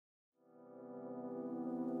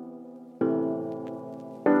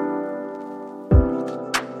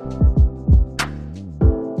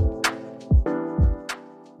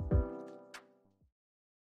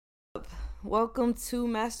Welcome to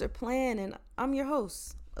Master Plan, and I'm your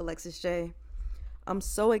host, Alexus J. I'm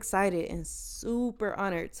so excited and super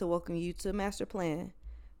honored to welcome you to Master Plan,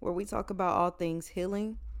 where we talk about all things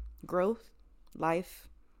healing, growth, life,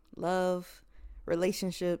 love,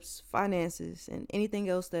 relationships, finances, and anything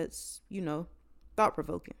else that's, thought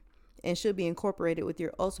provoking and should be incorporated with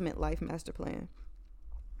your ultimate life master plan.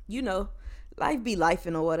 You know, life be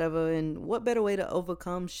lifing or whatever, and what better way to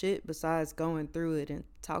overcome shit besides going through it and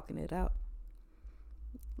talking it out?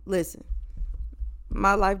 Listen,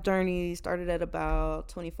 my life journey started at about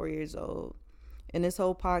 24 years old, and this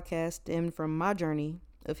whole podcast stemmed from my journey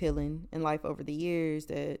of healing and life over the years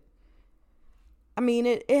it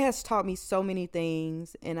has taught me so many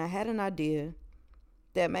things, and I had an idea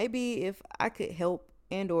that maybe if I could help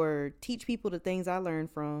and or teach people the things I learned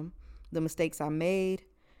from, the mistakes I made,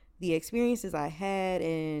 the experiences I had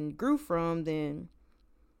and grew from, then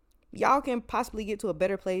y'all can possibly get to a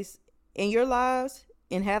better place in your lives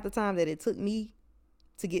in half the time that it took me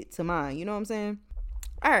to get to mine. You know what I'm saying?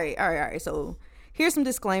 All right. So here's some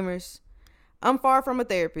disclaimers. I'm far from a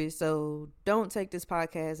therapist, so don't take this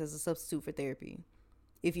podcast as a substitute for therapy.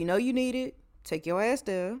 If you know you need it, take your ass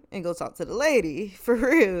there and go talk to the lady. For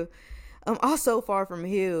real. I'm also far from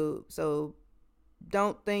healed, so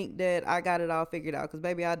don't think that I got it all figured out, because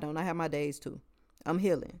baby, I don't. I have my days too. I'm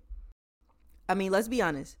healing. Let's be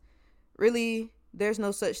honest. Really, there's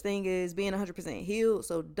no such thing as being 100% healed,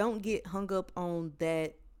 so don't get hung up on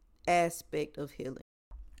that aspect of healing.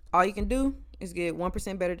 All you can do is get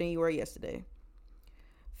 1% better than you were yesterday.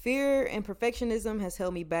 Fear and perfectionism has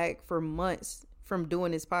held me back for months from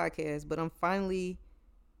doing this podcast, but I'm finally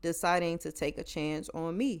deciding to take a chance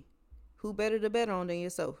on me. Who better to bet on than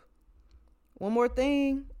yourself? One more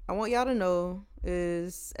thing I want y'all to know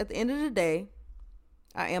is at the end of the day,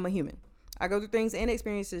 I am a human. I go through things and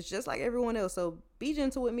experiences just like everyone else, so be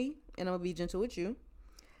gentle with me and I'm gonna be gentle with you.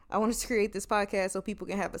 I wanted to create this podcast so people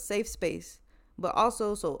can have a safe space, but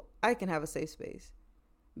also so I can have a safe space.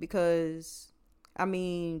 Because,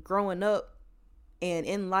 growing up and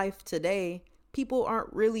in life today, people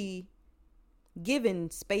aren't really given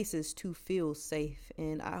spaces to feel safe.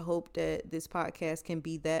 And I hope that this podcast can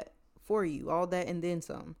be that for you, all that and then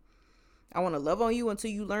some. I want to love on you until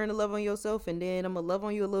you learn to love on yourself, and then I'm going to love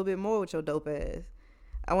on you a little bit more with your dope ass.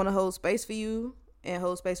 I want to hold space for you and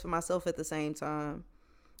hold space for myself at the same time.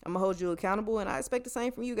 I'm going to hold you accountable, and I expect the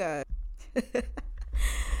same from you guys.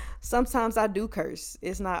 Sometimes I do curse.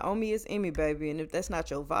 It's not on me, it's in me, baby. And if that's not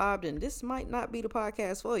your vibe, then this might not be the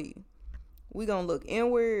podcast for you. We're going to look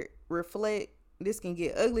inward, reflect. This can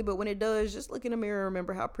get ugly, but when it does, just look in the mirror and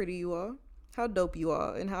remember how pretty you are, how dope you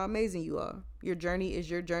are, and how amazing you are. Your journey is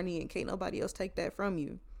your journey, and can't nobody else take that from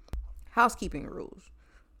you. Housekeeping rules.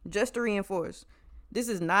 Just to reinforce, this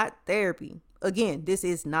is not therapy. Again, this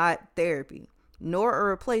is not therapy, nor a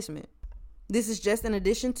replacement. This is just an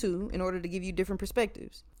addition to, in order to give you different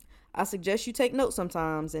perspectives. I suggest you take notes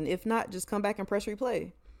sometimes, and if not, just come back and press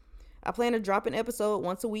replay. I plan to drop an episode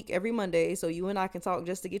once a week every Monday, so you and I can talk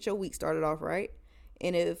just to get your week started off right.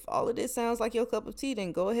 And if all of this sounds like your cup of tea,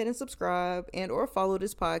 then go ahead and subscribe and or follow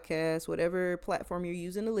this podcast, whatever platform you're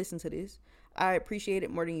using to listen to this. I appreciate it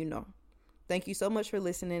more than you know. Thank you so much for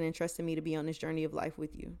listening and trusting me to be on this journey of life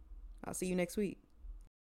with you. I'll see you next week.